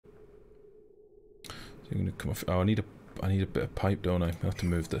So you're gonna come off. Oh, I need a bit of pipe, don't I? I have to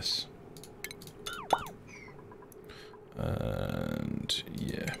move this. And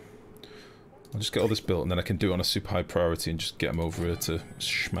yeah, I'll just get all this built, and then I can do it on a super high priority and just get them over here to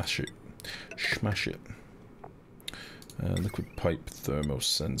smash it. Smash it. Liquid pipe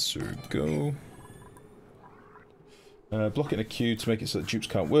thermosensor, go. Block it in a queue to make it so that dupes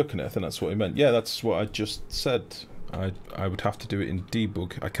can't work on it. I think that's what he meant. Yeah, that's what I just said. I would have to do it in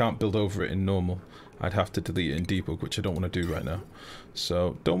debug. I can't build over it in normal. I'd have to delete it in debug, which I don't want to do right now.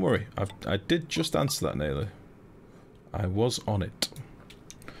 So don't worry. I did just answer that, Naylor. I was on it.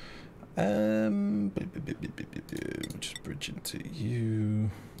 Just bridge into you.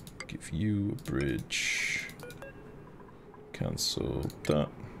 Give you a bridge. Cancel that.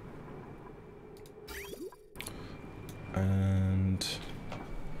 And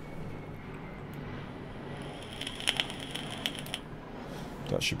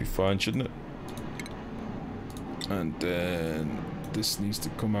that should be fine, shouldn't it? And then this needs to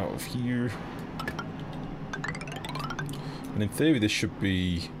come out of here. And in theory this should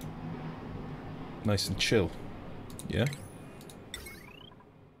be nice and chill. Yeah?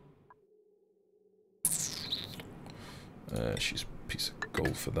 She's a piece of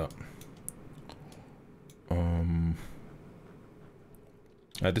gold for that.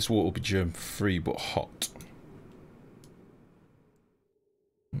 This water will be germ free but hot.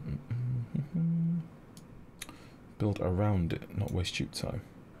 Build around it, not waste tube time.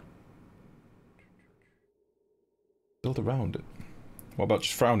 Build around it. What about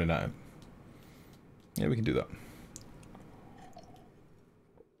just frowning at him? Yeah, we can do that.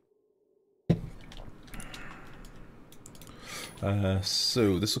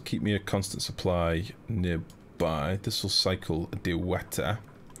 So this will keep me a constant supply nearby. This will cycle the water,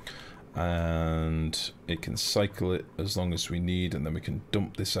 and it can cycle it as long as we need, and then we can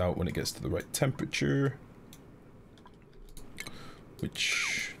dump this out when it gets to the right temperature,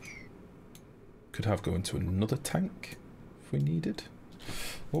 which could have go into another tank if we needed.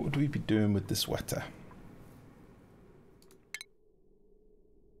 What would we be doing with this water?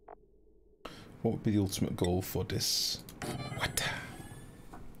 What would be the ultimate goal for this water?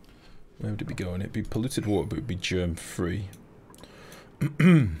 Where would it be going? It'd be polluted water, but it would be germ free.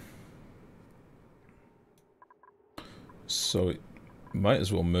 So it might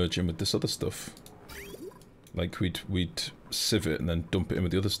as well merge in with this other stuff. Like we'd sieve it and then dump it in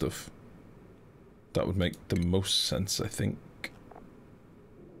with the other stuff. That would make the most sense, I think.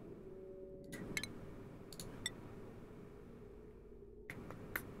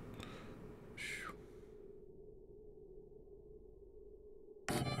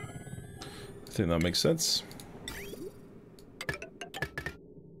 I think that makes sense.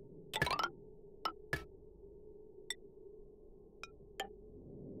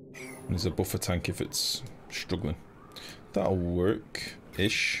 There's a buffer tank if it's struggling. That'll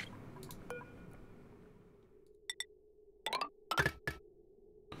work-ish.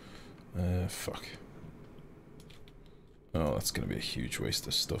 Fuck. Oh, that's gonna be a huge waste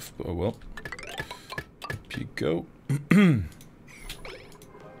of stuff, but oh well. Up you go.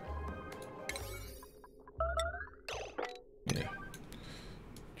 Yeah.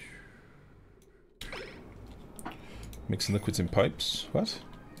 Mixing liquids in pipes. What?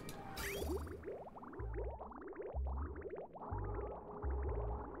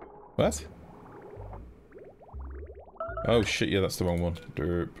 What? Oh shit, yeah, that's the wrong one.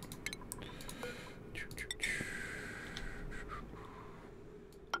 Derp.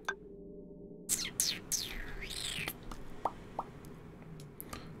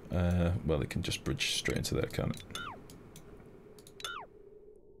 Well, it can just bridge straight into there, can't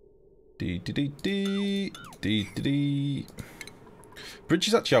it? Dee.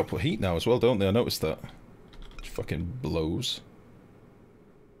 Bridges actually output heat now as well, don't they? I noticed that. Which fucking blows.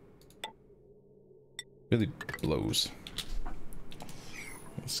 Really blows.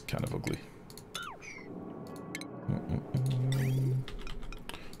 It's kind of ugly.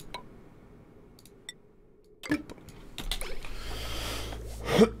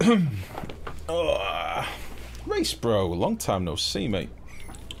 Oh, Race bro, long time no see, mate.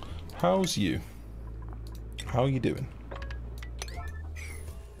 How's you? How are you doing?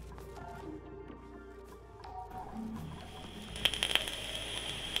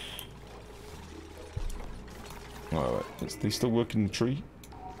 Alright, is they still working in the tree?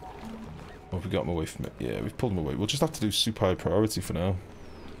 Or have we got them away from it? Yeah, we've pulled them away. We'll just have to do super high priority for now.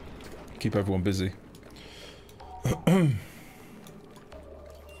 Keep everyone busy.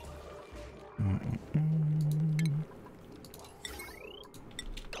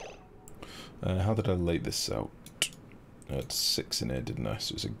 How did I lay this out? I had 6 in here, didn't I?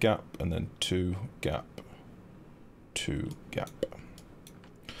 So it's a gap, and then 2 gap, 2 gap.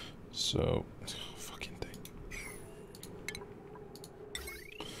 So, fucking thing.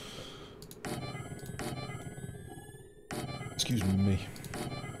 Excuse me.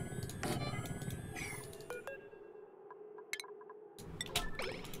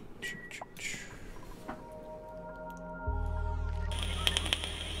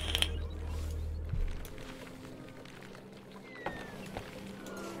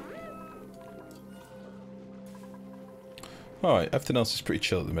 Alright, everything else is pretty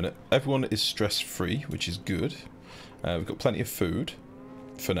chill at the minute. Everyone is stress-free, which is good. We've got plenty of food,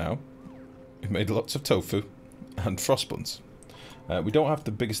 for now. We've made lots of tofu and frost buns. We don't have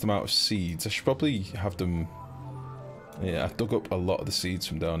the biggest amount of seeds. I should probably have them... Yeah, I've dug up a lot of the seeds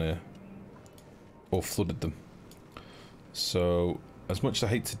from down here. Or flooded them. So, as much as I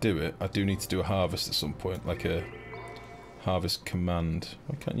hate to do it, I do need to do a harvest at some point. Like a harvest command.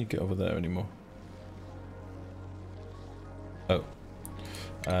 Why can't you get over there anymore? Oh.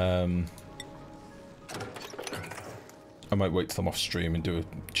 I might wait till I'm off stream and do a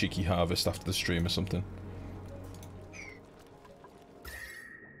cheeky harvest after the stream or something.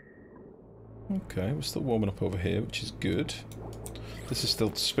 Okay, we're still warming up over here, which is good. This is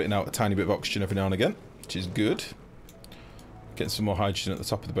still spitting out a tiny bit of oxygen every now and again, which is good. Getting some more hydrogen at the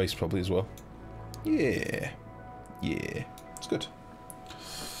top of the base probably as well. Yeah. Yeah. It's good.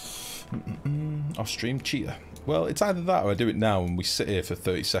 Off stream cheater. Well, it's either that or I do it now and we sit here for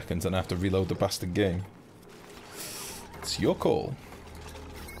 30 seconds and I have to reload the bastard game. It's your call.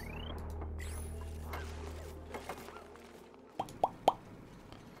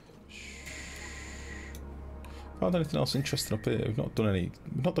 Found anything else interesting up here? We've not done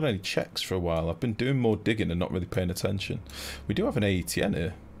any checks for a while. I've been doing more digging and not really paying attention. We do have an AETN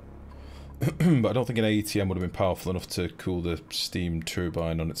here. But I don't think an AETN would have been powerful enough to cool the steam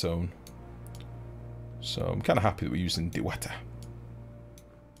turbine on its own. So I'm kind of happy that we're using the water.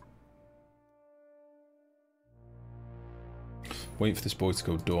 Waiting for this boy to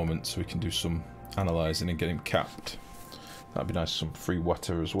go dormant so we can do some analysing and get him capped. That'd be nice, some free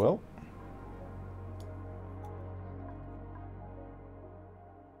water as well.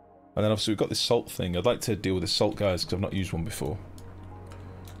 And then obviously we've got this salt thing. I'd like to deal with this salt, guys, because I've not used one before.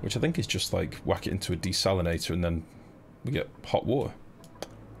 Which I think is just like whack it into a desalinator and then we get hot water.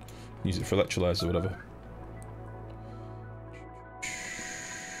 Use it for electrolyzer or whatever.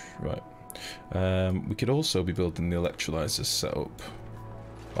 Right. We could also be building the electrolyzer setup.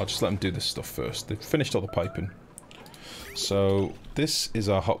 I'll just let them do this stuff first. They've finished all the piping. So this is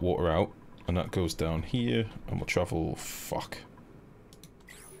our hot water out, and that goes down here, and we'll travel... Fuck.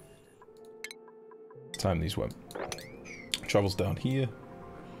 Time these went. Travels down here.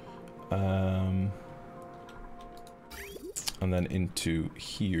 And then into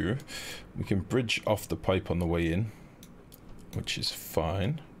here. We can bridge off the pipe on the way in, which is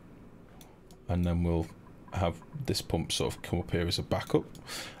fine. And then we'll have this pump sort of come up here as a backup.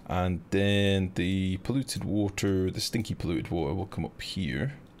 And then the polluted water, the stinky polluted water will come up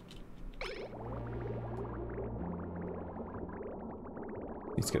here.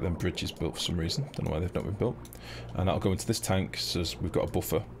 Need to get them bridges built for some reason. Don't know why they've not been built. And that'll go into this tank, so we've got a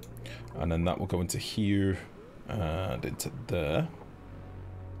buffer. And then that will go into here and into there.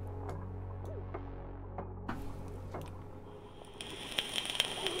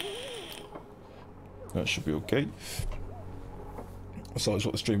 That should be okay. That's always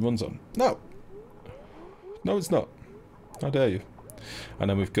what the stream runs on. No! No, it's not. How dare you? And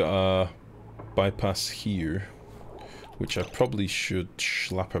then we've got our bypass here, which I probably should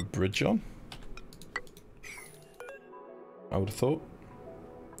slap a bridge on. I would have thought.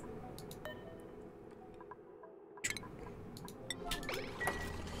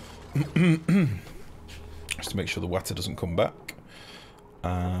 Just to make sure the water doesn't come back.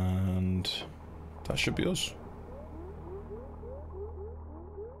 And that should be us.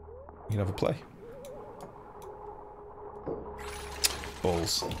 You can have a play.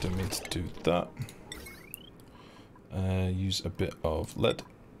 Balls. Didn't mean to do that. Use a bit of lead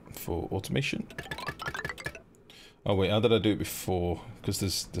for automation. Oh wait, how did I do it before? Because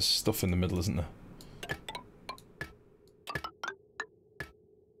there's stuff in the middle, isn't there?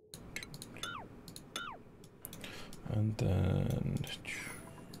 And then...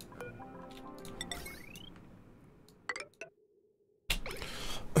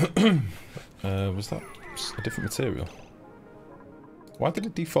 was that a different material? Why did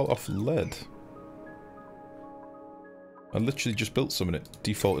it default off lead? I literally just built some and it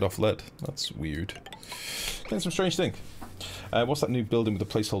defaulted off lead. That's weird. Doing some strange thing. What's that new building with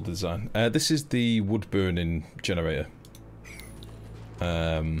the placeholder design? This is the wood burning generator.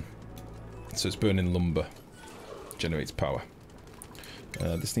 So it's burning lumber. Generates power.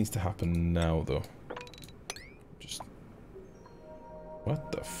 This needs to happen now, though. Just...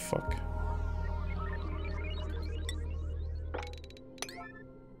 What the fuck?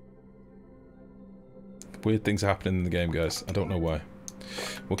 Weird things are happening in the game, guys. I don't know why.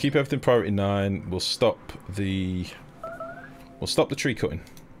 We'll keep everything priority 9. We'll stop the tree cutting.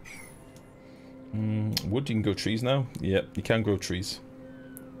 Wood, you can grow trees now? Yep, you can grow trees.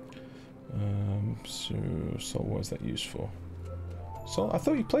 So what is that used for? So I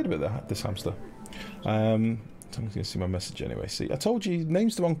thought you played a bit of this hamster. Someone's gonna see my message anyway. See, I told you,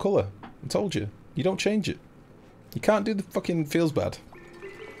 name's the wrong colour. I told you. You don't change it. You can't do the fucking feels bad.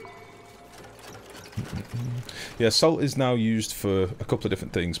 Yeah, salt is now used for a couple of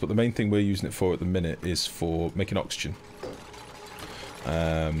different things, but the main thing we're using it for at the minute is for making oxygen.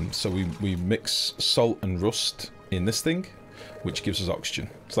 So we mix salt and rust in this thing, which gives us oxygen.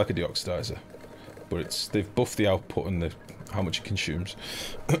 It's like a deoxidizer, but they've buffed the output and how much it consumes.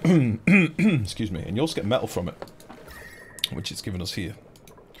 Excuse me. And you also get metal from it, which it's given us here.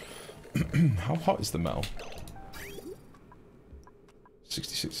 How hot is the metal?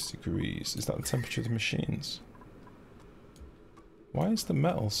 66 degrees. Is that the temperature of the machines? Why is the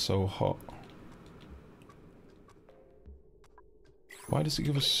metal so hot? Why does it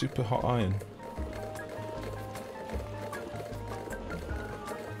give us super hot iron?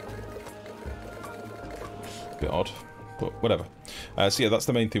 Bit odd, but whatever. So yeah, that's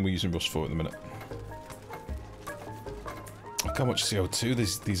the main thing we're using rust for at the minute. Look how much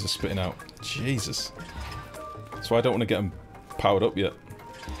CO2 these are spitting out. Jesus. That's why I don't want to get them powered up yet.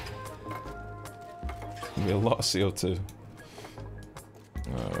 There'll be a lot of CO2.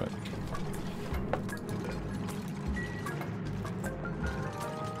 Alright.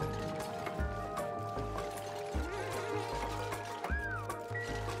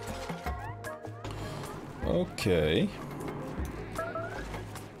 Okay.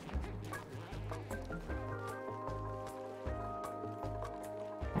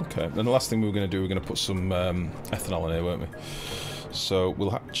 Okay, then the last thing we were going to do, we're going to put some ethanol in here, weren't we? So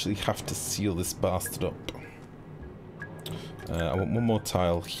we'll actually have to seal this bastard up. I want one more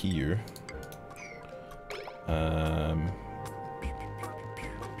tile here.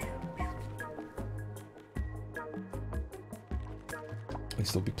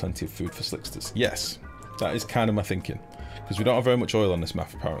 There'll be plenty of food for slicksters. Yes, that is kind of my thinking. Because we don't have very much oil on this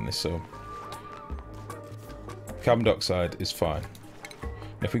map, apparently, so... Carbon dioxide is fine.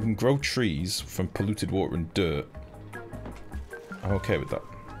 And if we can grow trees from polluted water and dirt, I'm okay with that.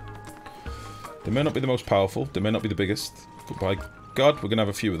 They may not be the most powerful, they may not be the biggest, but by God, we're going to have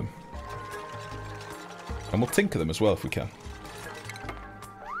a few of them. And we'll tinker them as well if we can.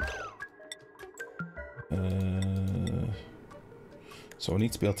 So I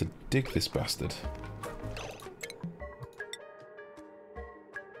need to be able to dig this bastard.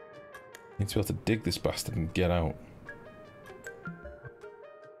 I need to be able to dig this bastard and get out.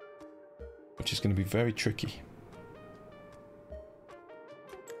 Which is going to be very tricky.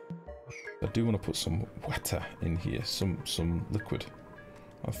 I do want to put some water in here, some liquid.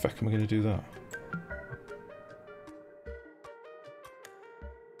 How the fuck am I going to do that?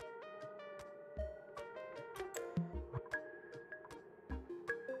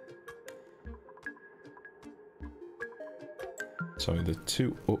 Sorry, the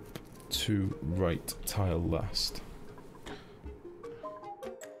 2 up, 2 right tile last.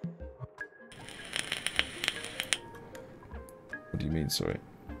 What do you mean, sorry?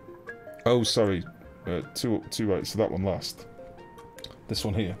 Oh, sorry. 2 up, 2 right, so that one last. This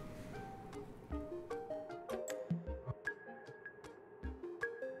one here.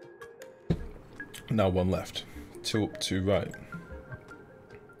 Now 1 left. 2 up, 2 right.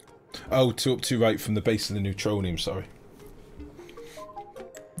 Oh, 2 up, 2 right from the base of the neutronium, sorry.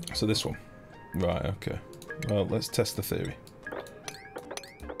 So this one. Right, okay. Well, let's test the theory.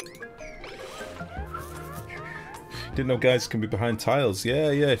 Didn't know guys can be behind tiles.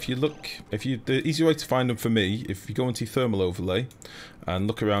 Yeah, if you look... the easy way to find them for me, if you go into your thermal overlay and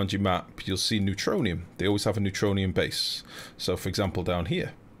look around your map, you'll see neutronium. They always have a neutronium base. So, for example, down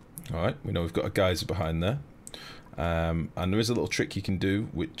here. Alright, we know we've got a geyser behind there. And there is a little trick you can do,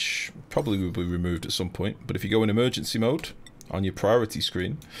 which probably will be removed at some point. But if you go in emergency mode on your priority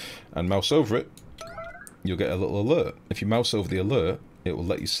screen and mouse over it, you'll get a little alert. If you mouse over the alert, it will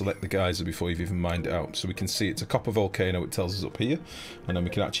let you select the geyser before you've even mined it out. So we can see it's a copper volcano, it tells us up here, and then we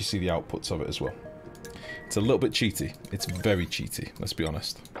can actually see the outputs of it as well. It's a little bit cheaty. It's very cheaty, let's be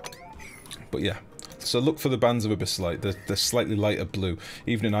honest. But yeah, so look for the bands of abyssalite. They're slightly lighter blue.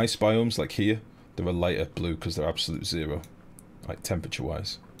 Even in ice biomes like here, they're a lighter blue because they're absolute zero. like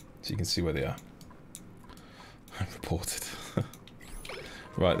temperature-wise, so you can see where they are. I reported.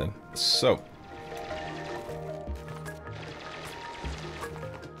 Right then, so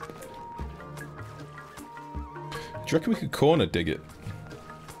do you reckon we could corner dig it?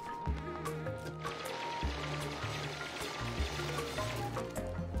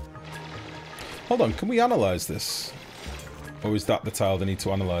 Hold on, can we analyze this? Or is that the tile they need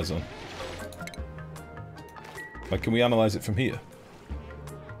to analyze on? Like, can we analyze it from here?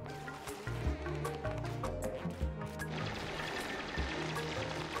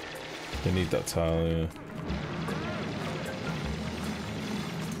 They need that tile, yeah.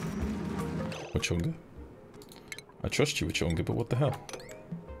 Wachunga? I trust you, Wachunga, but what the hell?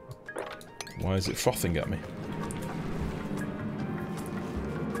 Why is it frothing at me?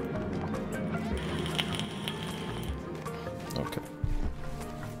 Okay.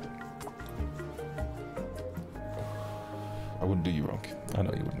 I wouldn't do you wrong. I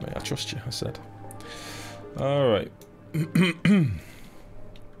know you wouldn't, mate. I trust you, I said. Alright.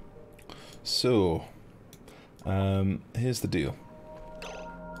 So, here's the deal.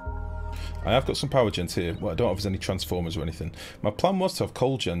 I have got some power gens here. Well, I don't have as any transformers or anything. My plan was to have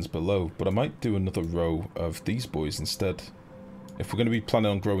coal gens below, but I might do another row of these boys instead. If we're going to be planning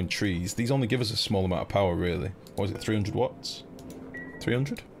on growing trees, these only give us a small amount of power, really. What is it, 300 watts?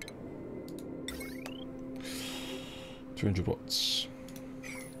 300? 300 watts.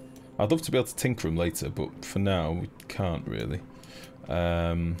 I'd love to be able to tinker them later, but for now, we can't really.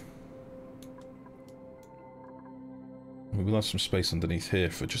 We will have some space underneath here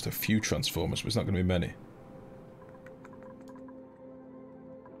for just a few transformers, but it's not going to be many.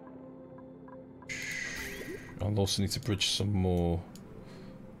 I'll also need to bridge some more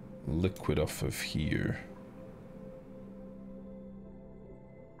liquid off of here.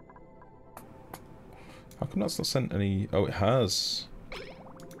 How come that's not sent any... Oh, it has.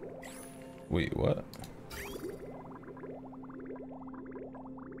 Wait, what?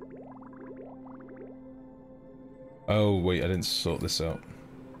 Oh, wait, I didn't sort this out.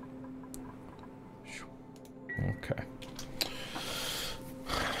 Okay.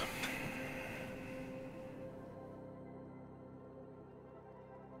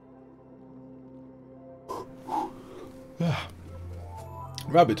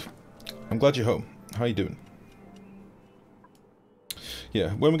 Rabbit, I'm glad you're home. How you doing?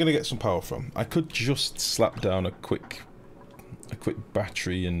 Yeah, where am I going to get some power from? I could just slap down a quick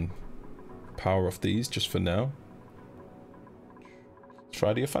battery and power off these just for now.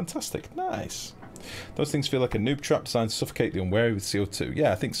 Friday are fantastic. Nice. Those things feel like a noob trap designed to suffocate the unwary with CO2.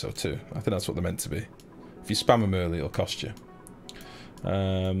 Yeah, I think so too. I think that's what they're meant to be. If you spam them early, it'll cost you.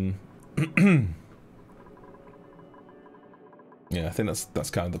 Yeah, I think that's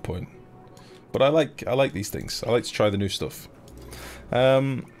kind of the point. But I like these things. I like to try the new stuff.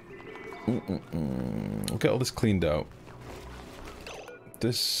 We'll get all this cleaned out.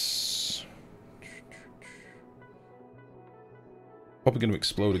 This probably going to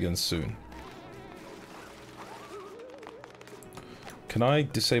explode again soon. Can I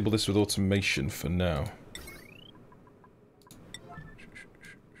disable this with automation for now?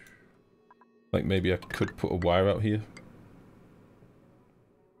 Like maybe I could put a wire out here.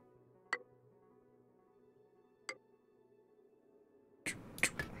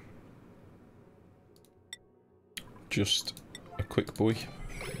 Just a quick boy.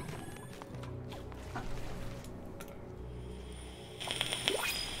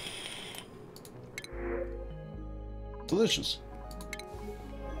 Delicious.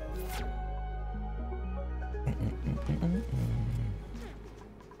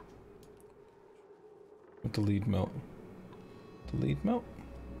 What the lead melt? The lead melt?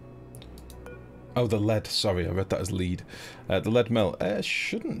 Oh, the lead. Sorry, I read that as lead. The lead melt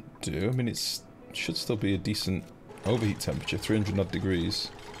shouldn't do. I mean, it should still be a decent overheat temperature, 300 odd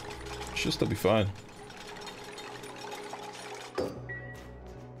degrees. Should still be fine.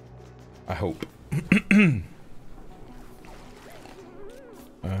 I hope.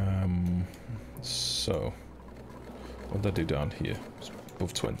 So, what did I do down here? It's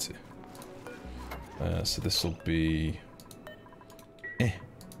above 20. So this will be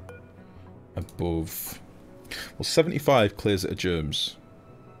above. Well, 75 clears it of germs.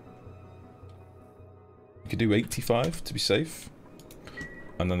 We could do 85 to be safe,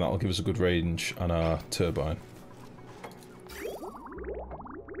 and then that'll give us a good range on our turbine.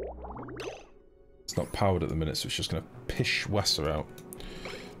 It's not powered at the minute, so it's just going to pish Wasser out,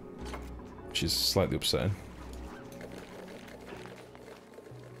 which is slightly upsetting.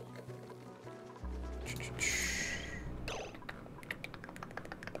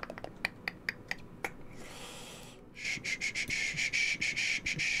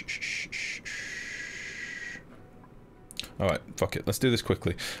 Alright, fuck it. Let's do this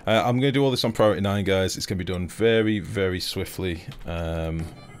quickly. I'm going to do all this on priority 9, guys. It's going to be done very, very swiftly.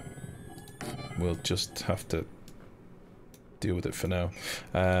 We'll just have to deal with it for now.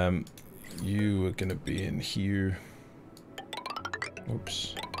 You are going to be in here.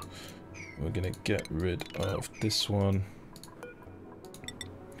 Oops. We're going to get rid of this one.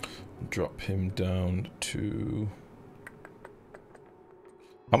 Drop him down to...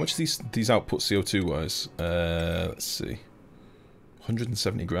 How much these output CO2 wise? Let's see.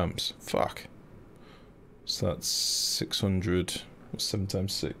 170 grams. Fuck. So that's 600. What's 7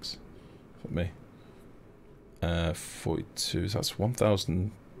 times 6? For me. 42. So that's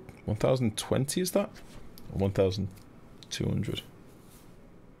 1,000. 1,020 is that? Or 1,200?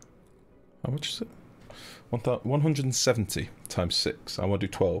 How much is it? 170 times 6. I want to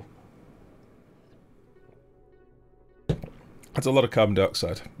do 12. That's a lot of carbon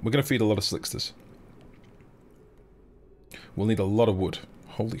dioxide. We're going to feed a lot of slicksters. We'll need a lot of wood.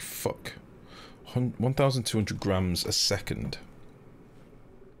 Holy fuck. 1,200 grams a second.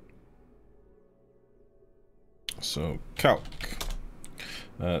 So, calc.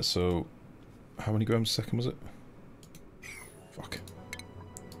 So, how many grams a second was it? Fuck.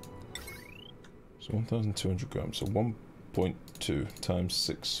 So 1,200 grams. So 1.2 times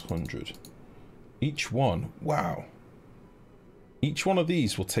 600. Each one. Wow. Each one of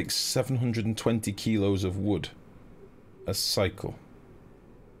these will take 720 kilos of wood a cycle.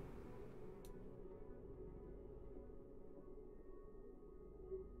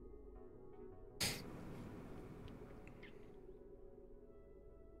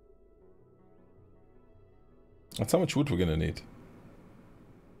 That's how much wood we're going to need.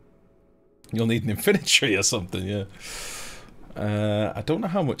 You'll need an infinite tree or something, yeah. I don't know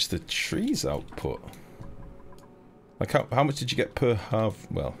how much the trees output. Like, how much did you get per half?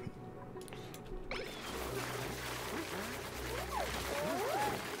 Well...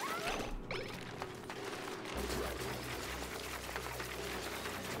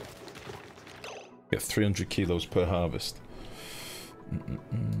 Get 300 kilos per harvest.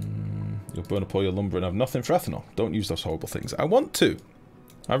 You'll burn up all your lumber and have nothing for ethanol. Don't use those horrible things. I want to.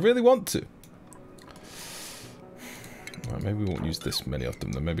 I really want to. Right, maybe we won't use this many of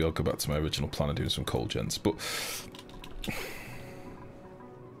them. Then maybe I'll go back to my original plan of doing some coal gens. But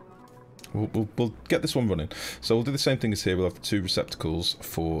we'll get this one running. So we'll do the same thing as here. We'll have the 2 receptacles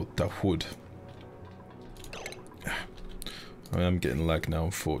for the wood. I am getting lag now,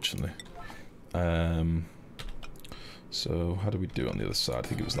 unfortunately. So how do we do on the other side? I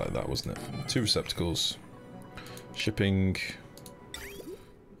think it was like that, wasn't it? 2 receptacles. Shipping.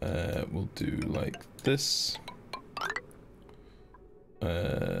 We'll do like this.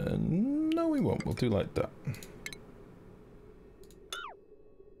 No, we won't. We'll do like that.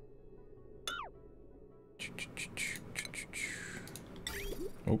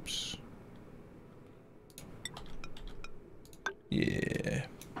 Oops. Yeah.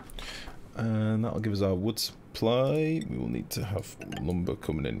 And that'll give us our wood supply. We will need to have lumber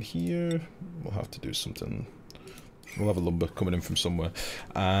coming in here. We'll have to do something. We'll have a lumber coming in from somewhere.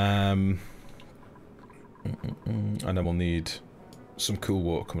 And then we'll need some cool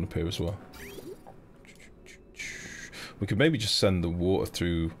water coming up here as well. We could maybe just send the water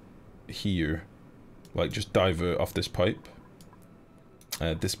through here. Like, just divert off this pipe.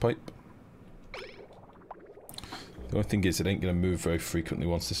 This pipe. The only thing is, it ain't going to move very frequently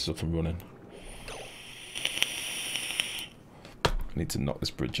once this is up and running. I need to knock this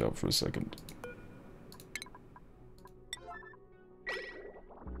bridge out for a second.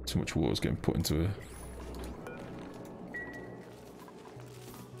 Too much water is getting put into it.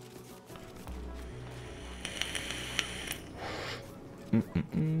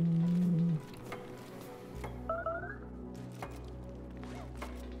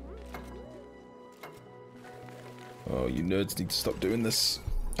 Oh, you nerds need to stop doing this.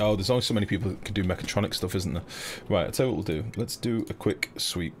 Oh, there's only so many people that can do mechatronic stuff, isn't there? Right, I'll tell you what we'll do. Let's do a quick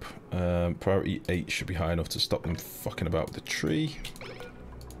sweep. Priority 8 should be high enough to stop them fucking about with the tree.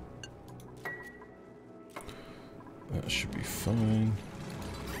 That should be fine.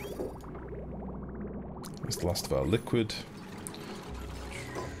 That's the last of our liquid.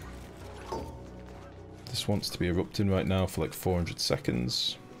 This wants to be erupting right now for like 400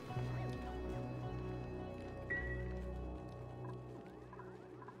 seconds.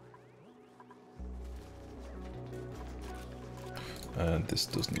 And this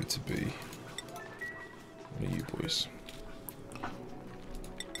does need to be one of you boys.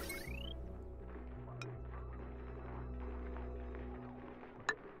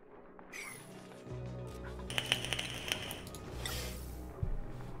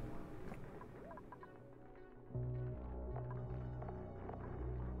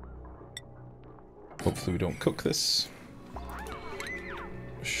 Hopefully we don't cook this.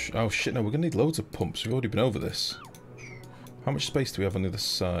 Oh shit, no, we're gonna need loads of pumps. We've already been over this. How much space do we have on the other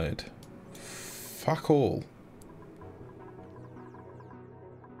side? Fuck all.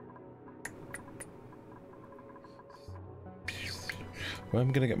 Where am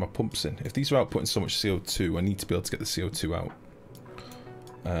I going to get my pumps in? If these are outputting so much CO2, I need to be able to get the CO2 out.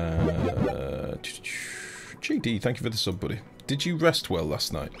 GD, thank you for the sub, buddy. Did you rest well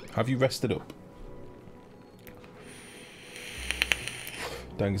last night? Have you rested up?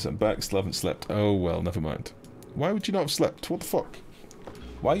 Dangus, I'm back, still haven't slept. Oh well, never mind. Why would you not have slept? What the fuck?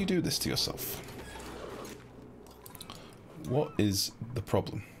 Why you do this to yourself? What is the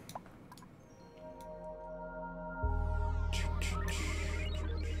problem?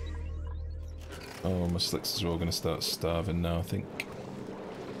 Oh, my slickers are all going to start starving now, I think.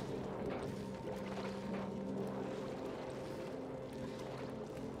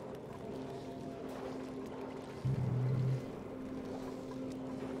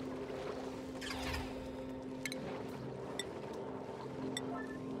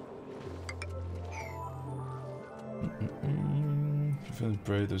 Feeling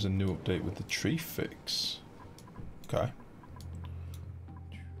brave, there's a new update with the tree fix. Okay.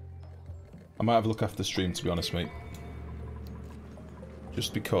 I might have a look after the stream, to be honest, mate.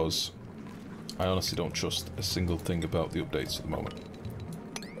 Just because I honestly don't trust a single thing about the updates at the moment.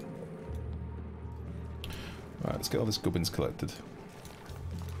 Right, let's get all this gubbins collected.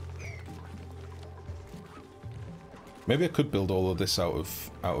 Maybe I could build all of this out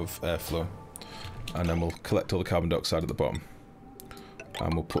of airflow, and then we'll collect all the carbon dioxide at the bottom,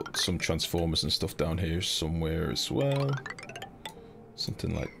 and we'll put some transformers and stuff down here somewhere as well,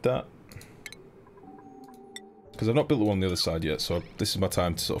 something like that. Because I've not built the one on the other side yet, so this is my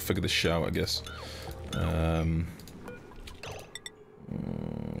time to sort of figure this shit out, I guess.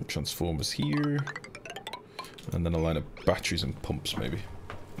 Transformers here. And then a line of batteries and pumps, maybe.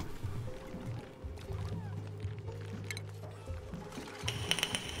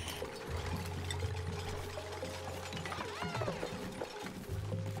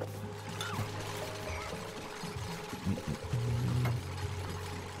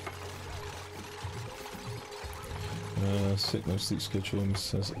 Sick, no sleep schedule.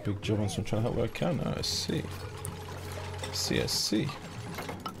 Says a big job on, so I'm trying to help where I can. Oh, I see. I see.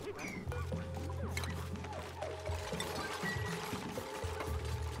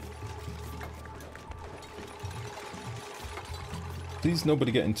 Please,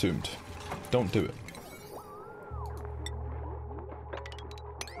 nobody get entombed. Don't do it.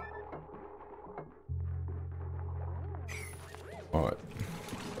 Alright.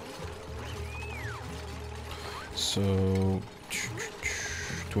 So, do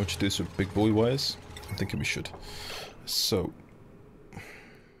you want to do this with big boy wires? I'm thinking we should. So,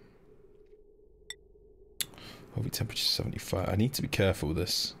 OV temperature 75. I need to be careful with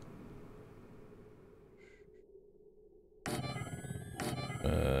this.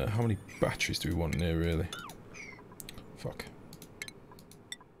 How many batteries do we want in here, really? Fuck.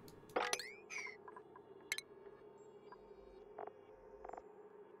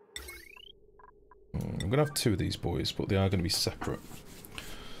 I'm gonna have two of these boys, but they are gonna be separate.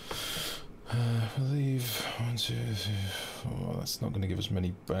 I believe 1, 2, 3, 4. That's not gonna give us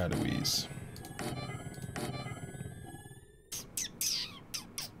many batteries.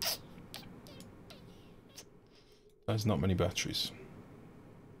 There's not many batteries.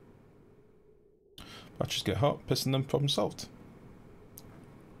 Batteries get hot, pissing them, problem solved.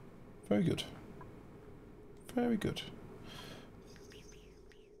 Very good. Very good.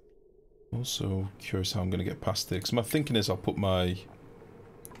 Also curious how I'm going to get past there, because my thinking is I'll put my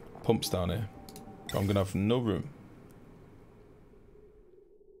pumps down here, but I'm going to have no room.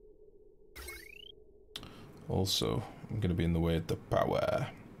 Also, I'm going to be in the way of the power.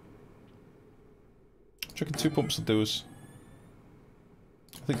 Do you reckon 2 pumps will do us?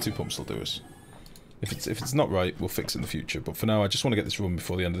 I think 2 pumps will do us. If it's not right, we'll fix it in the future. But for now, I just want to get this run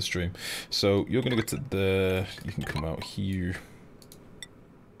before the end of the stream. So you're going to get to the... You can come out here.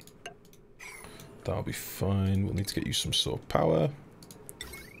 That'll be fine. We'll need to get you some sort of power.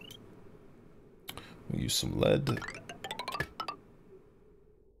 We'll use some lead.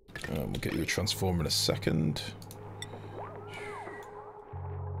 We'll get you a transformer in a second.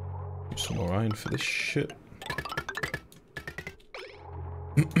 Use some more iron for this shit.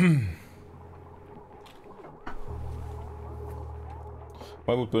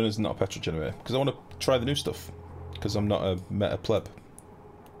 Why wood burner is not a petrol generator? Because I want to try the new stuff. Because I'm not a meta pleb.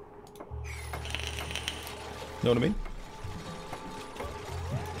 Know what I mean?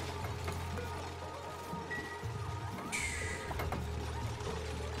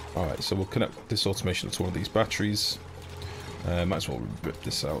 Alright, so we'll connect this automation to one of these batteries. Might as well rip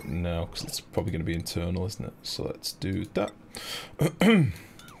this out now, because it's probably going to be internal, isn't it? So let's do that.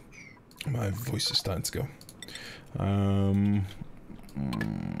 My voice is starting to go.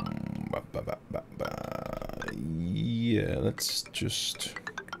 Yeah, let's just...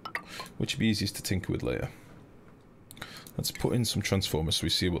 Which would be easiest to tinker with later? Let's put in some transformers so we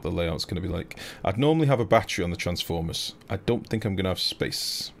see what the layout's going to be like. I'd normally have a battery on the transformers. I don't think I'm going to have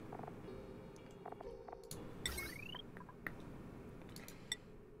space.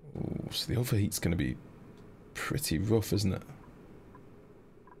 Ooh, so the overheat's going to be pretty rough, isn't it?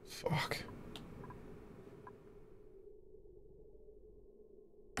 Fuck.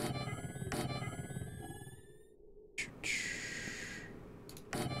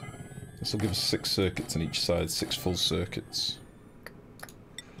 This will give us 6 circuits on each side, 6 full circuits.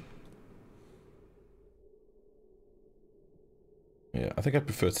 Yeah, I think I'd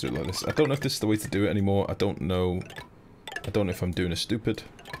prefer to do it like this. I don't know if this is the way to do it anymore. I don't know if I'm doing it stupid,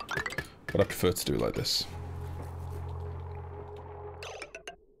 but I prefer to do it like this.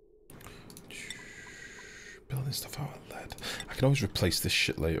 Building stuff out of lead. I can always replace this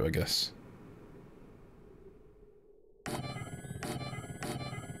shit later, I guess.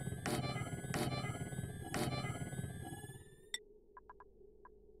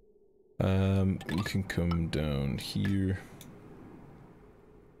 You can come down here.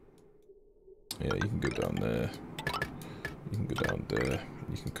 Yeah, you can go down there. You can go down there.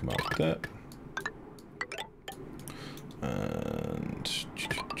 You can come out there. And...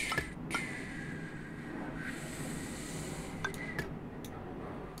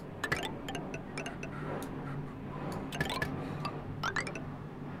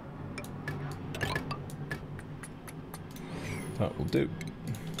 that will do.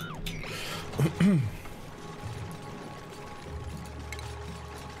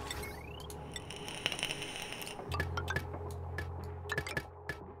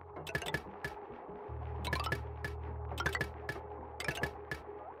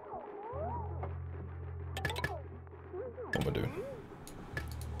 What am I doing?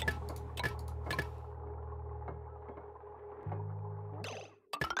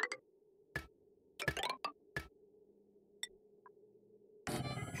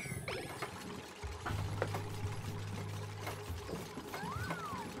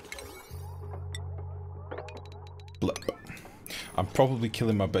 I'm probably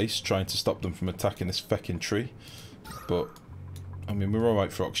killing my base trying to stop them from attacking this feckin' tree, but I mean we're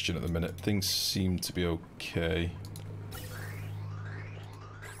alright for oxygen at the minute. Things seem to be okay.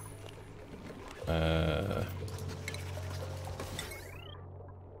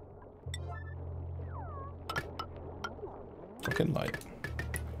 Fucking light.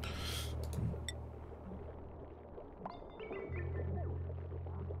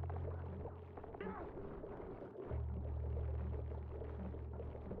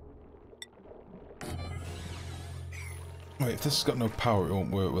 Wait, if this has got no power, it won't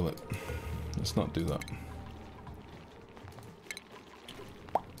work, will it? Let's not do that.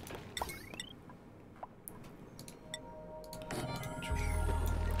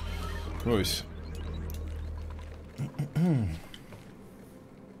 Right.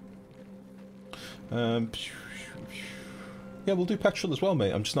 Yeah, we'll do petrol as well,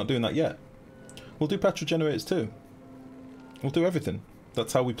 mate. I'm just not doing that yet. We'll do petrol generators too. We'll do everything.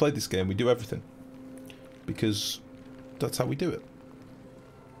 That's how we play this game. We do everything. Because that's how we do it.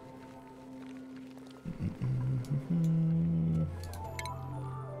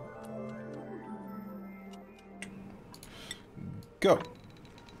 Go.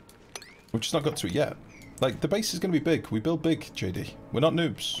 We've just not got to it yet. Like, the base is going to be big. We build big, JD. We're not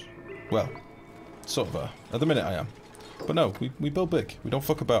noobs. Well, sort of are. At the minute I am. But no, we build big. We don't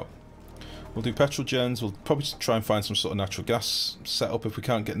fuck about. We'll do petrol gens. We'll probably try and find some sort of natural gas setup. If we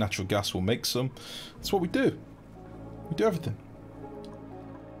can't get natural gas, we'll make some. That's what we do. We do everything.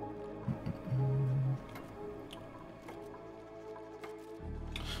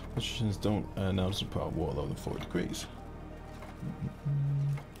 Oxygens don't now doesn't put out water lower than 40 degrees.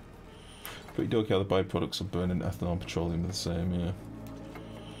 Pretty dope how the byproducts of burning ethanol and petroleum are the same, yeah.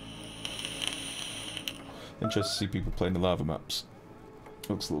 Interesting to see people playing the lava maps.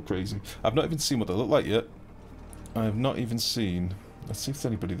 Looks a little crazy. I've not even seen what they look like yet. I have not even seen... Let's see if there's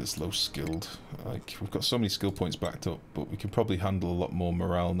anybody that's low skilled. Like, we've got so many skill points backed up, but we can probably handle a lot more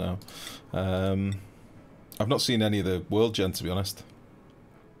morale now. I've not seen any of the world gen, to be honest.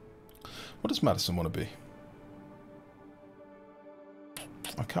 What does Madison want to be?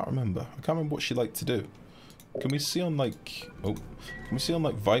 I can't remember. I can't remember what she liked to do. Can we see on like... Oh, can we see on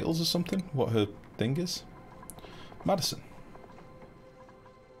like vitals or something what her thing is? Madison.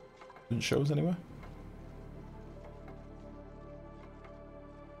 Didn't show us anywhere.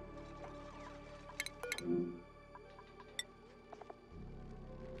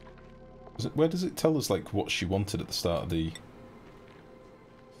 Where does it tell us, like, what she wanted at the start of the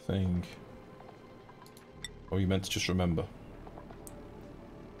thing? Or you meant to just remember?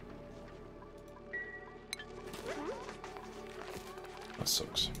 That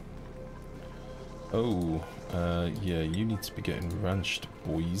sucks. Oh, yeah, you need to be getting ranched,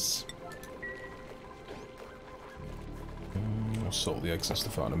 boys. I'll sort the eggs and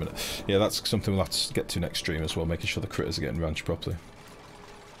stuff out in a minute. Yeah, that's something we'll have to get to next stream as well, making sure the critters are getting ranched properly.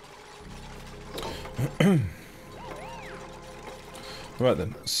 Right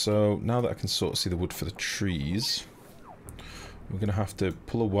then, so now that I can sort of see the wood for the trees, we're going to have to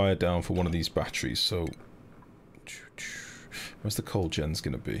pull a wire down for one of these batteries, so... Where's the coal gen's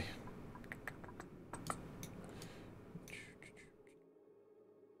going to be?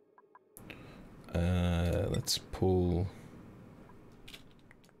 Let's pull...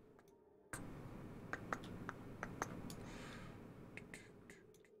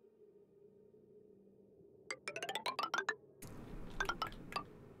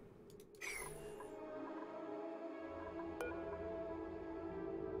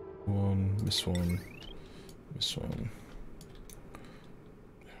 One, this one, this one.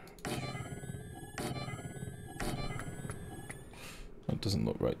 That doesn't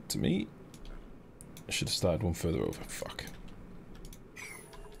look right to me. I should have started one further over. Fuck.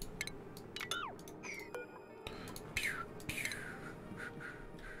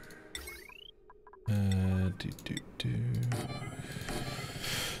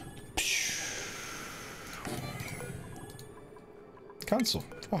 Cancel.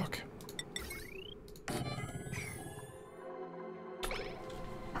 Fuck.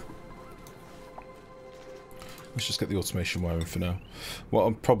 Let's just get the automation wiring for now. What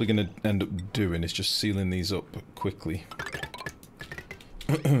I'm probably going to end up doing is just sealing these up quickly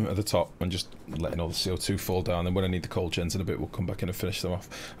at the top and just letting all the CO2 fall down. And when I need the coal gens in a bit, we'll come back in and finish them off.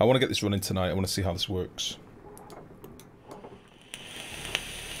 I want to get this running tonight. I want to see how this works.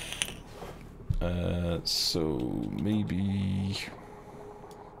 So maybe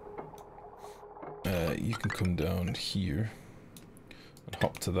you can come down here and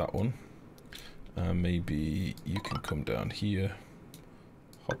hop to that one. Maybe you can come down here,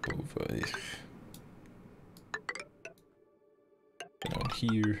 hop over down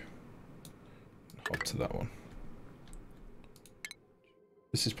here, and hop to that one.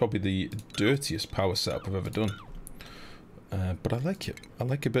 This is probably the dirtiest power setup I've ever done, but I like it. I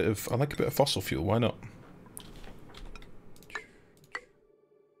like a bit of fossil fuel. Why not?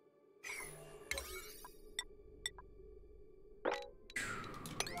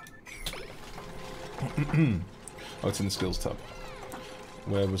 Oh, it's in the skills tab.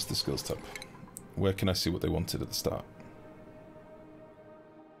 Where was the skills tab? Where can I see what they wanted at the start?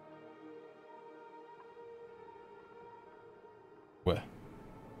 Where?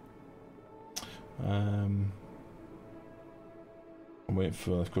 I'm waiting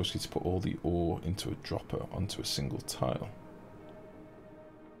for Lifegrow to put all the ore into a dropper onto a single tile.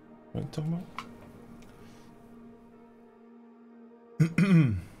 What are you talking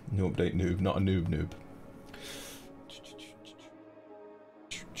about? No update, noob. Not a noob.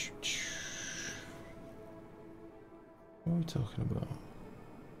 What are we talking about?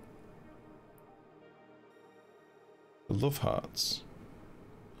 The love hearts.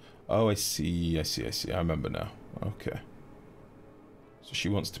 Oh, I see. I remember now. Okay. So she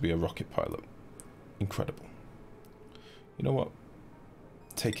wants to be a rocket pilot. Incredible. You know what?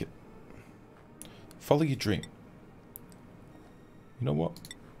 Take it. Follow your dream. You know what?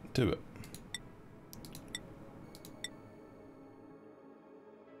 Do it.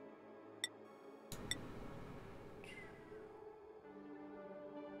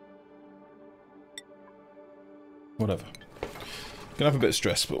 Whatever. Gonna have a bit of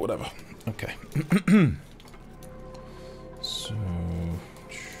stress, but whatever. Okay. So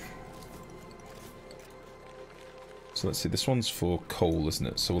let's see. This one's for coal, isn't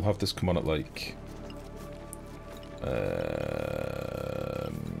it? So we'll have this come on at like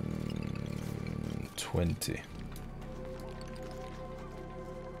 20.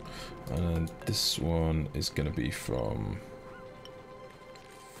 And this one is going to be from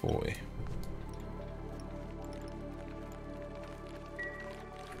 40.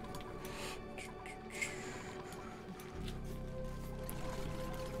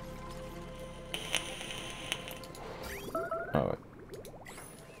 Alright.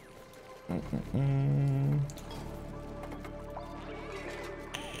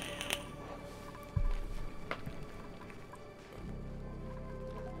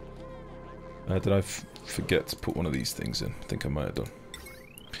 Did I forget to put one of these things in? I think I might have done.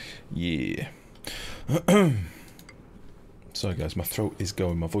 Yeah. Sorry guys, my throat is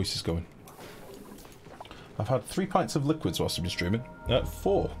going, my voice is going. I've had 3 pints of liquids whilst I've been streaming.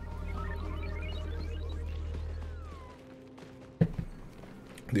 4.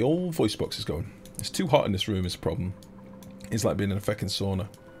 The old voice box is going. It's too hot in this room is a problem. It's like being in a fucking sauna.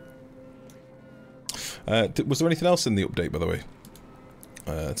 Was there anything else in the update, by the way?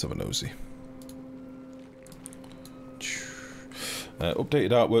 Let's have a nosy. Updated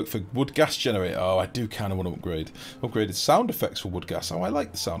artwork for wood gas generator. Oh, I do kind of want to upgrade. Upgraded sound effects for wood gas. Oh, I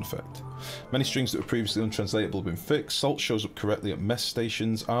like the sound effect. Many strings that were previously untranslatable have been fixed. Salt shows up correctly at mess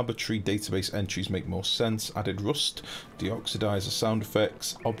stations. Arbitrary database entries make more sense. Added rust. Deoxidizer sound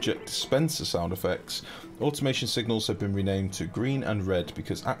effects. Object dispenser sound effects. Automation signals have been renamed to green and red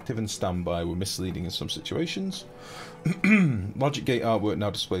because active and standby were misleading in some situations. Logic gate artwork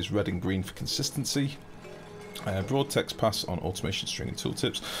now displays red and green for consistency. Broad text pass on automation string and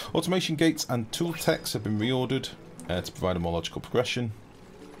tooltips. Automation gates and tool text have been reordered to provide a more logical progression.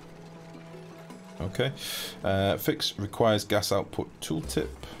 Okay. Fix requires gas output tooltip.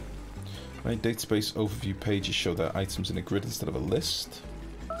 Many database overview pages show their items in a grid instead of a list.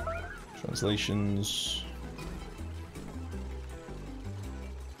 Translations.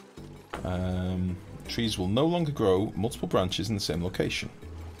 Trees will no longer grow multiple branches in the same location.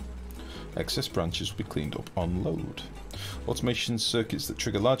 Excess branches will be cleaned up on load. Automation circuits that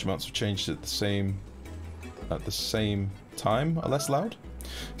trigger large amounts of change at the same time are less loud.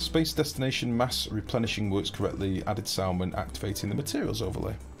 Space destination mass replenishing works correctly. Added sound when activating the materials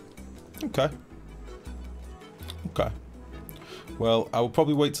overlay. Okay. Okay. Well, I will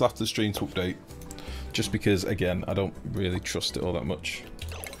probably wait till after the stream to update. Just because, again, I don't really trust it all that much.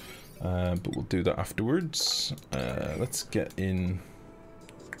 But we'll do that afterwards. Let's get in...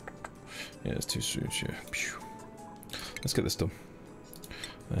 Yeah, it's too soon here. Let's get this done.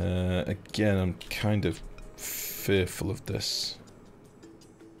 Again, I'm kind of fearful of this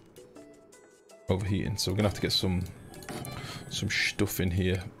overheating, so we're gonna have to get some stuff in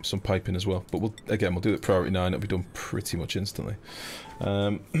here, some piping as well. But we'll do it priority 9. It'll be done pretty much instantly.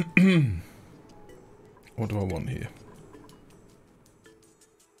 What do I want here?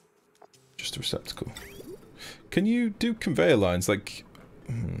 Just a receptacle. Can you do conveyor lines like?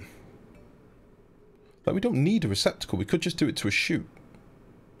 Like, we don't need a receptacle, we could just do it to a chute.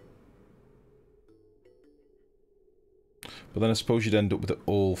 But then I suppose you'd end up with it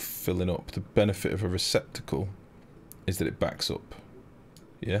all filling up. The benefit of a receptacle is that it backs up.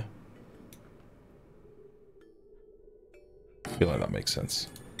 Yeah? I feel like that makes sense.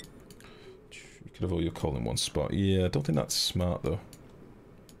 You could have all your coal in one spot. Yeah, I don't think that's smart though.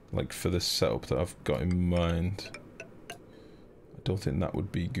 Like, for this setup that I've got in mind. I don't think that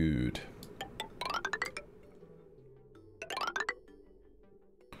would be good.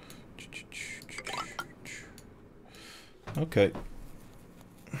 Okay.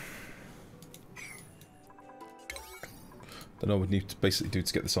 Then all we need to basically do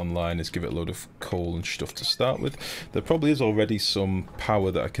to get this online is give it a load of coal and stuff to start with. There probably is already some power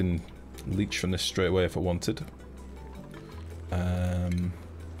that I can leech from this straight away if I wanted. And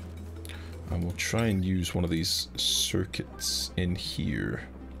we'll try and use one of these circuits in here.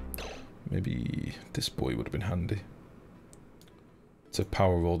 Maybe this boy would have been handy. To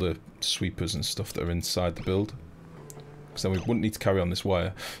power all the sweepers and stuff that are inside the build. Because then we wouldn't need to carry on this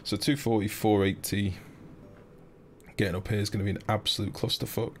wire. So 240, 480. Getting up here is going to be an absolute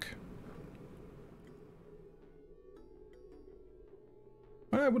clusterfuck.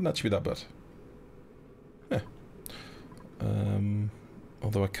 It wouldn't actually be that bad. Yeah.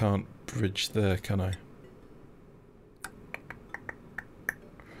 Although I can't bridge there, can I?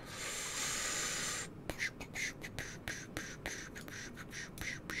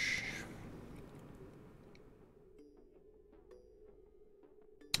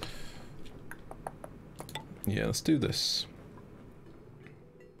 Yeah, let's do this.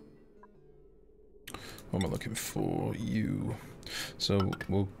 What am I looking for? You. So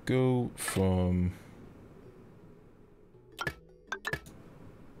we'll go from...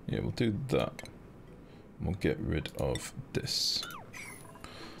 Yeah, we'll do that. We'll get rid of this.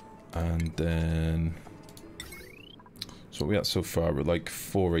 And then... So what we at so far? We're like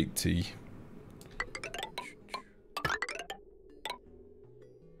 480.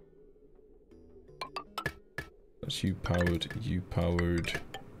 That's you powered, you powered.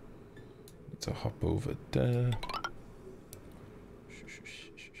 Need to hop over there.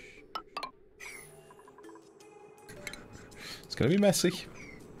 It's gonna be messy.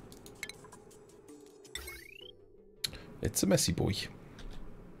 It's a messy boy.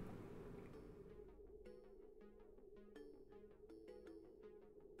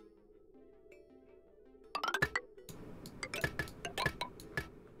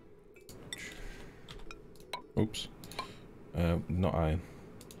 Oops. Not iron.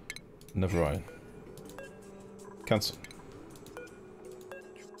 Never iron. Cancel.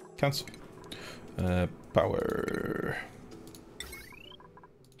 Cancel. Power.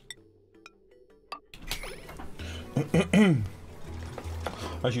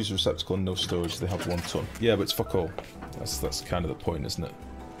 I use a receptacle and no storage. They have 1 ton. Yeah, but it's fuck all. That's kind of the point, isn't it?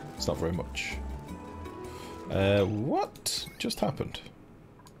 It's not very much. What just happened?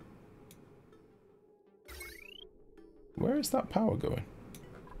 Where is that power going?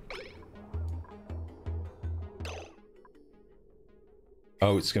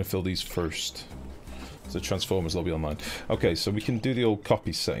 Oh, it's going to fill these first. So transformers will be online. Okay, so we can do the old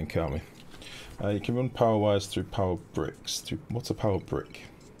copy setting, can't we? You can run power wires through power bricks. What's a power brick?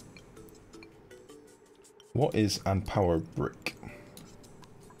 What is an power brick?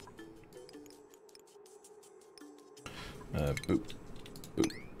 Boop, boop,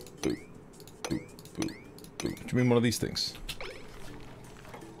 boop, boop, boop, boop. Do you mean one of these things?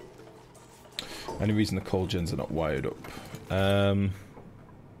 Any reason the coal gens are not wired up?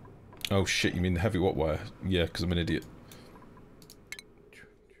 Oh shit, you mean the heavy watt wire? Yeah, because I'm an idiot.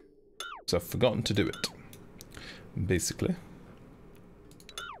 So I've forgotten to do it. Basically.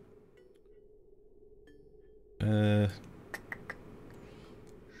 Yeah.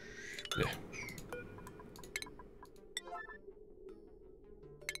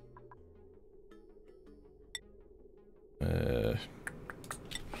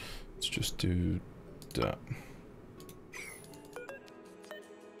 Let's just do that.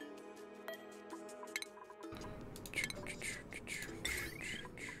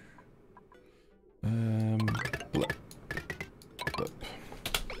 Blip. Blip.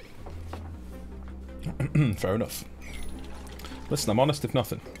 Fair enough. Listen, I'm honest if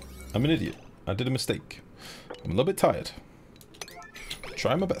nothing. I'm an idiot. I did a mistake. I'm a little bit tired.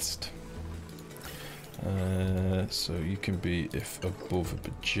 Try my best. So you can be if above a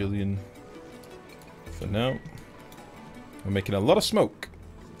bajillion for now. We're making a lot of smoke.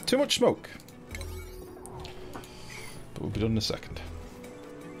 Too much smoke. But we'll be done in a second.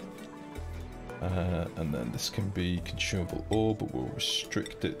 And then this can be consumable ore, but we'll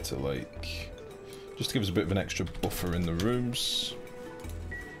restrict it to like... just to give us a bit of an extra buffer in the rooms.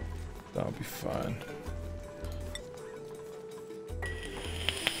 That'll be fine.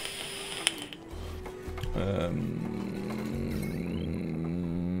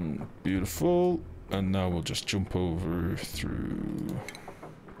 Beautiful. And now we'll just jump over through...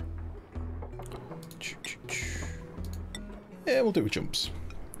 yeah, we'll do with jumps.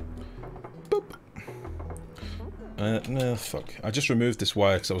 Boop. No, fuck. I just removed this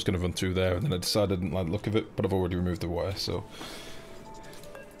wire because I was going to run through there, and then I decided I didn't like the look of it, but I've already removed the wire, so...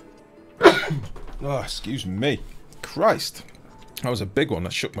 oh, excuse me. Christ. That was a big one.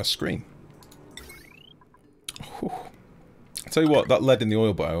 That shook my screen. Whew. I'll tell you what, that lead in the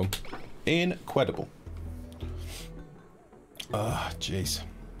oil biome, incredible. Ah, jeez.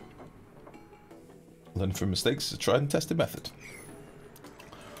 Learning from mistakes is a tried and tested method.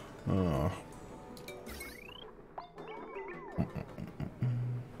 Oh.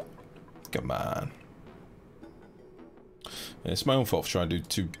 Come on. Yeah, it's my own fault for trying to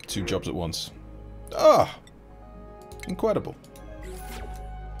do two jobs at once. Ah! Incredible.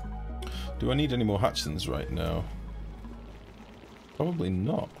 Do I need any more hatchings right now? Probably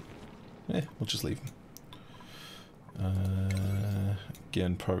not. Eh, we'll just leave them.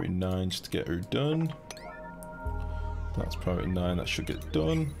 Again, priority 9 just to get her done. That's priority 9, that should get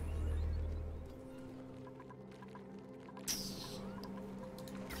done.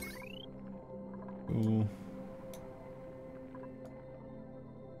 Ooh.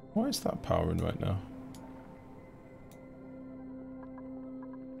 Why is that powering right now?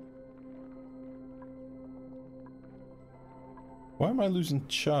 Why am I losing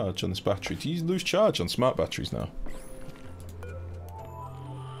charge on this battery? Do you lose charge on smart batteries now?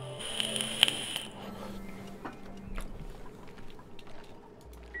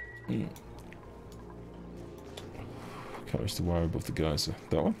 Can't reach the wire above the geyser.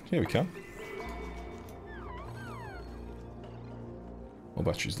 That one? Yeah, we can. All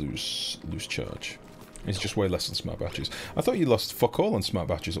batteries lose charge. It's just way less than smart batteries. I thought you lost fuck all on smart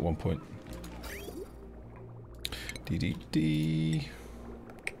batteries at one point. DDD.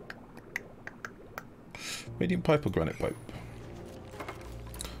 Medium pipe or granite pipe?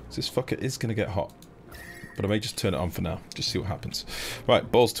 This fucker is going to get hot. But I may just turn it on for now. Just see what happens. Right,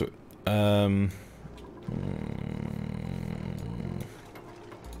 balls to it.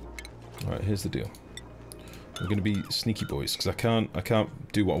 Right, here's the deal. We're going to be sneaky boys, because I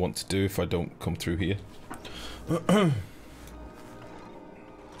can't do what I want to do if I don't come through here.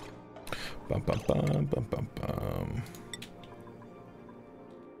 Bum, bum, bum, bum, bum, bum.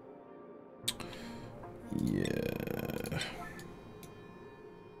 Yeah.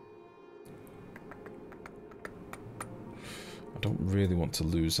 I don't really want to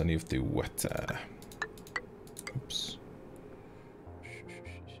lose any of the wet air. Oops.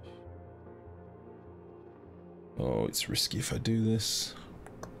 Oh, it's risky if I do this.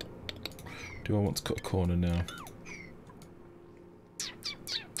 Do I want to cut a corner now?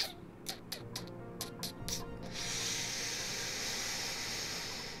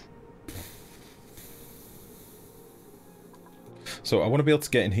 So I want to be able to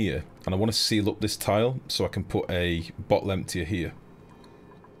get in here, and I want to seal up this tile so I can put a bottle emptier here.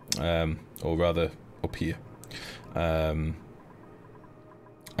 Or rather, up here. And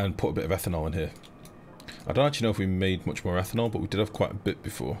put a bit of ethanol in here. I don't actually know if we made much more ethanol, but we did have quite a bit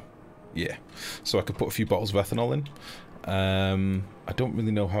before. Yeah. So I could put a few bottles of ethanol in. I don't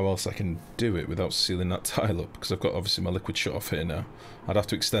really know how else I can do it without sealing that tile up, because I've got obviously my liquid shut off here now. I'd have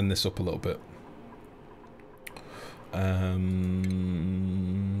to extend this up a little bit.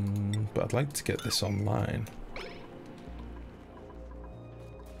 But I'd like to get this online.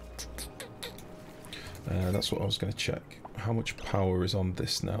 That's what I was going to check. How much power is on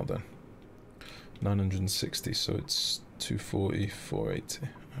this now then? 960, so it's 240, 480.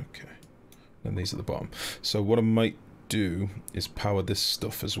 Okay. And these at the bottom. So what I might do is power this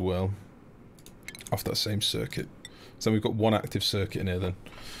stuff as well off that same circuit. So we've got one active circuit in here then,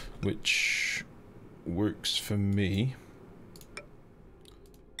 which works for me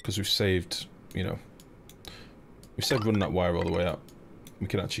because we've saved, you know, we've saved running that wire all the way up. We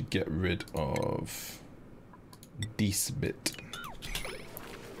can actually get rid of this bit.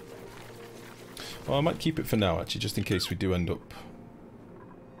 Well, I might keep it for now actually, just in case we do end up.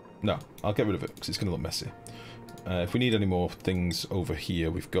 No, I'll get rid of it because it's going to look messy. If we need any more things over here,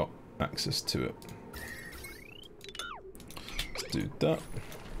 we've got access to it. Let's do that.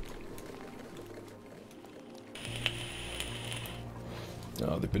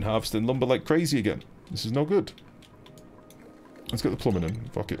 Oh, they've been harvesting lumber like crazy again. This is no good. Let's get the plumbing in.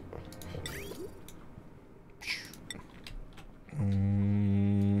 Fuck it.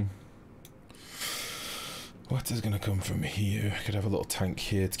 What is going to come from here? I could have a little tank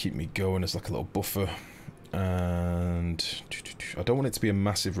here to keep me going as like a little buffer. And I don't want it to be a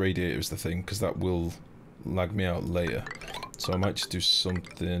massive radiator is the thing, because that will lag me out later. So I might just do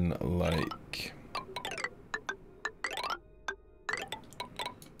something like...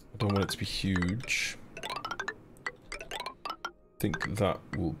 I don't want it to be huge. I think that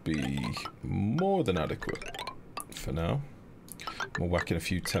will be more than adequate for now. We'll whack in a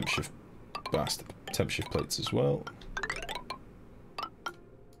few temp shift plates as well.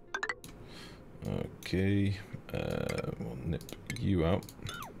 Okay, we'll nip you out.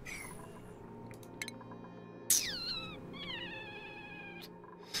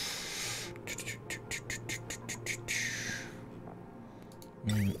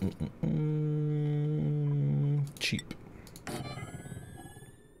 Cheap.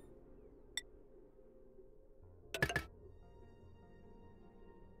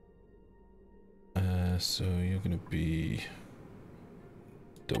 So you're going to be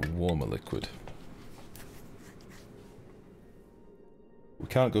the warmer liquid. We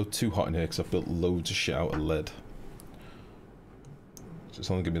can't go too hot in here because I've built loads of shit out of lead. So it's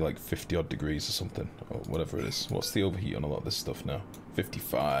only going to be like 50 odd degrees or something, or whatever it is. What's the overheat on a lot of this stuff now?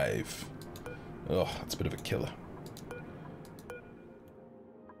 55. Oh, that's a bit of a killer.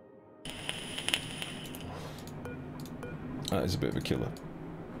 That is a bit of a killer.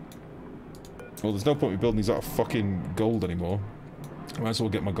 Well, there's no point in building these out of fucking gold anymore. I might as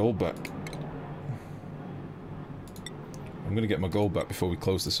well get my gold back. I'm gonna get my gold back before we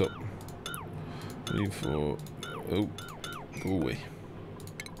close this up. 3, 4... Oh. Go away.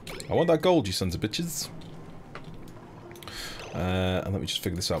 I want that gold, you sons of bitches. And let me just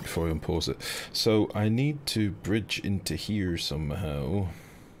figure this out before I unpause it. So, I need to bridge into here somehow.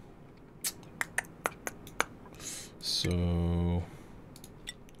 So...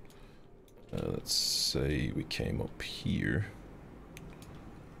 let's say we came up here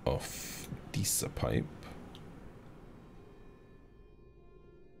off this pipe.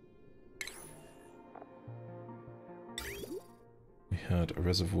 We had a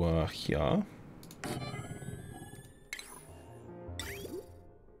reservoir here.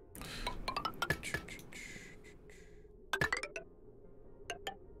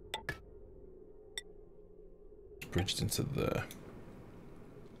 Bridged into there.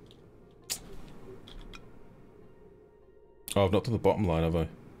 Oh, I've not done the bottom line, have I?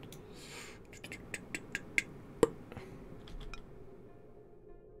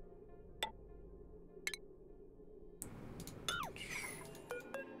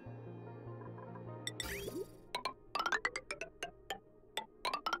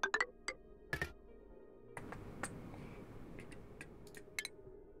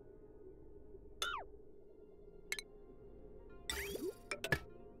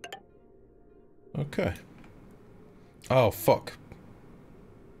 Okay. Oh, fuck.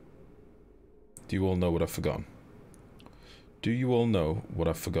 Do you all know what I've forgotten? Do you all know what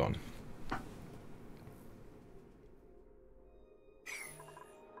I've forgotten?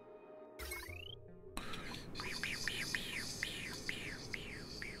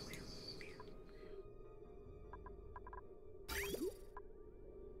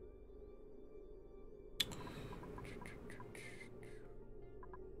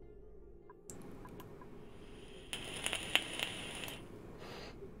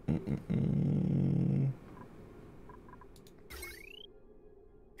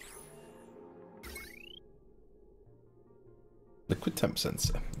 Liquid temp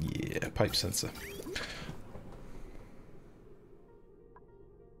sensor. Yeah, pipe sensor.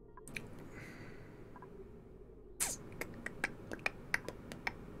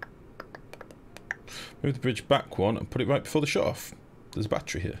 Move the bridge back one and put it right before the shut off. There's a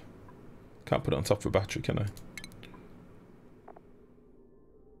battery here. Can't put it on top of a battery, can I?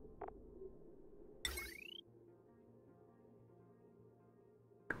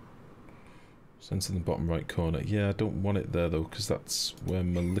 Sensor in the bottom right corner. Yeah, I don't want it there though, because that's where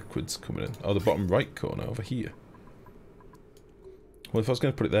my liquid's coming in. Oh, the bottom right corner, over here. Well, if I was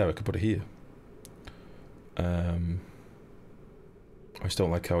going to put it there, I could put it here. I just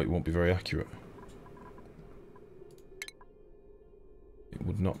don't like how it won't be very accurate. It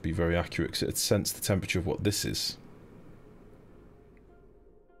would not be very accurate, because it'd sense the temperature of what this is.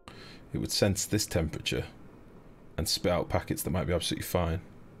 It would sense this temperature and spit out packets that might be absolutely fine.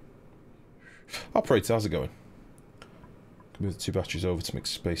 Operator, how's it going? Can move the two batteries over to make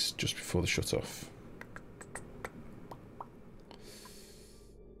space just before the shut-off.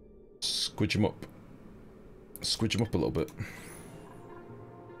 Squidge them up. Squidge them up a little bit.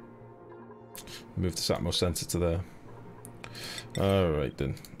 Move the Satmo sensor to there. Alright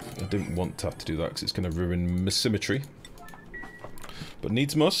then. I didn't want to have to do that because it's going to ruin my symmetry. But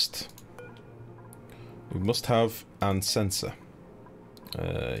needs must. We must have and sensor.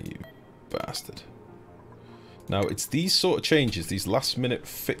 You bastard. Now, it's these sort of changes, these last minute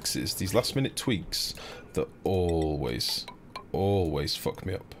fixes, these last minute tweaks that always fuck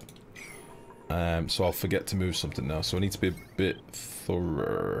me up. So I'll forget to move something now, so I need to be a bit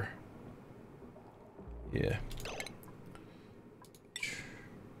thorough. Yeah.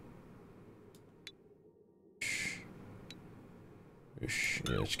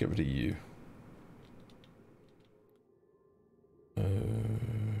 Yeah, just get rid of you.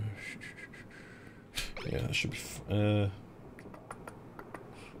 Yeah, that should be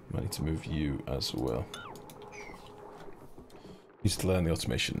might need to move you as well. Needs to learn the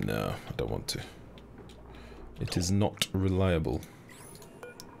automation. No, I don't want to. It is not reliable.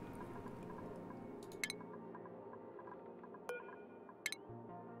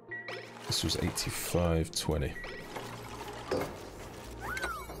 This was 8520.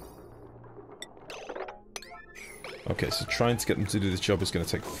 Okay, so trying to get them to do this job is going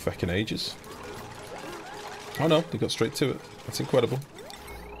to take feckin' ages. Oh no, they got straight to it. That's incredible.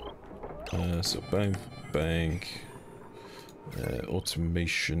 So bang, bang.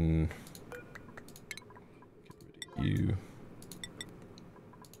 Automation. Get rid of you.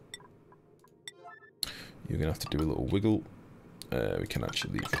 You're going to have to do a little wiggle. We can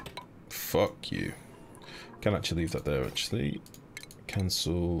actually leave it. Fuck you. Can actually leave that there, actually.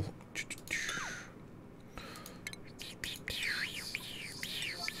 Cancel.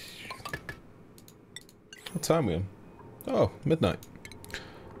 What time are we on? Oh, midnight.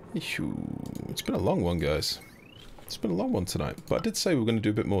 It's been a long one, guys. It's been a long one tonight. But I did say we were going to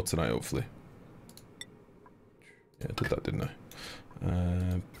do a bit more tonight, hopefully. Yeah, I did that, didn't I?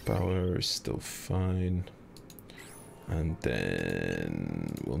 Power is still fine. And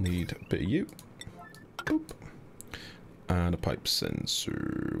then we'll need a bit of you. Boop. And a pipe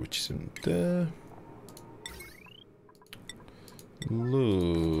sensor, which is in there.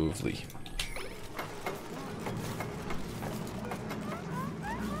 Lovely.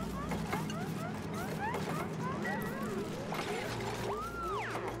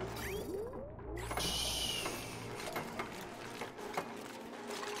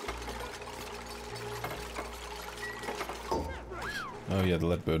 Oh yeah, the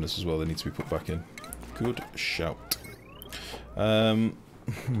lead burners as well, they need to be put back in. Good shout. What have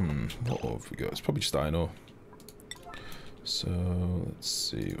we got? It's probably just iron ore. So, let's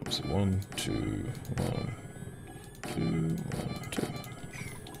see, what was it? 1, 2, 1, 2, 1, 2.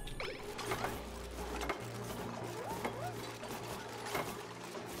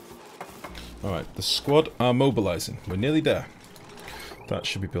 Alright, the squad are mobilizing. We're nearly there. That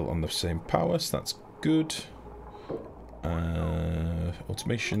should be built on the same power, so that's good.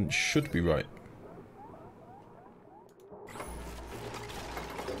 Automation should be right.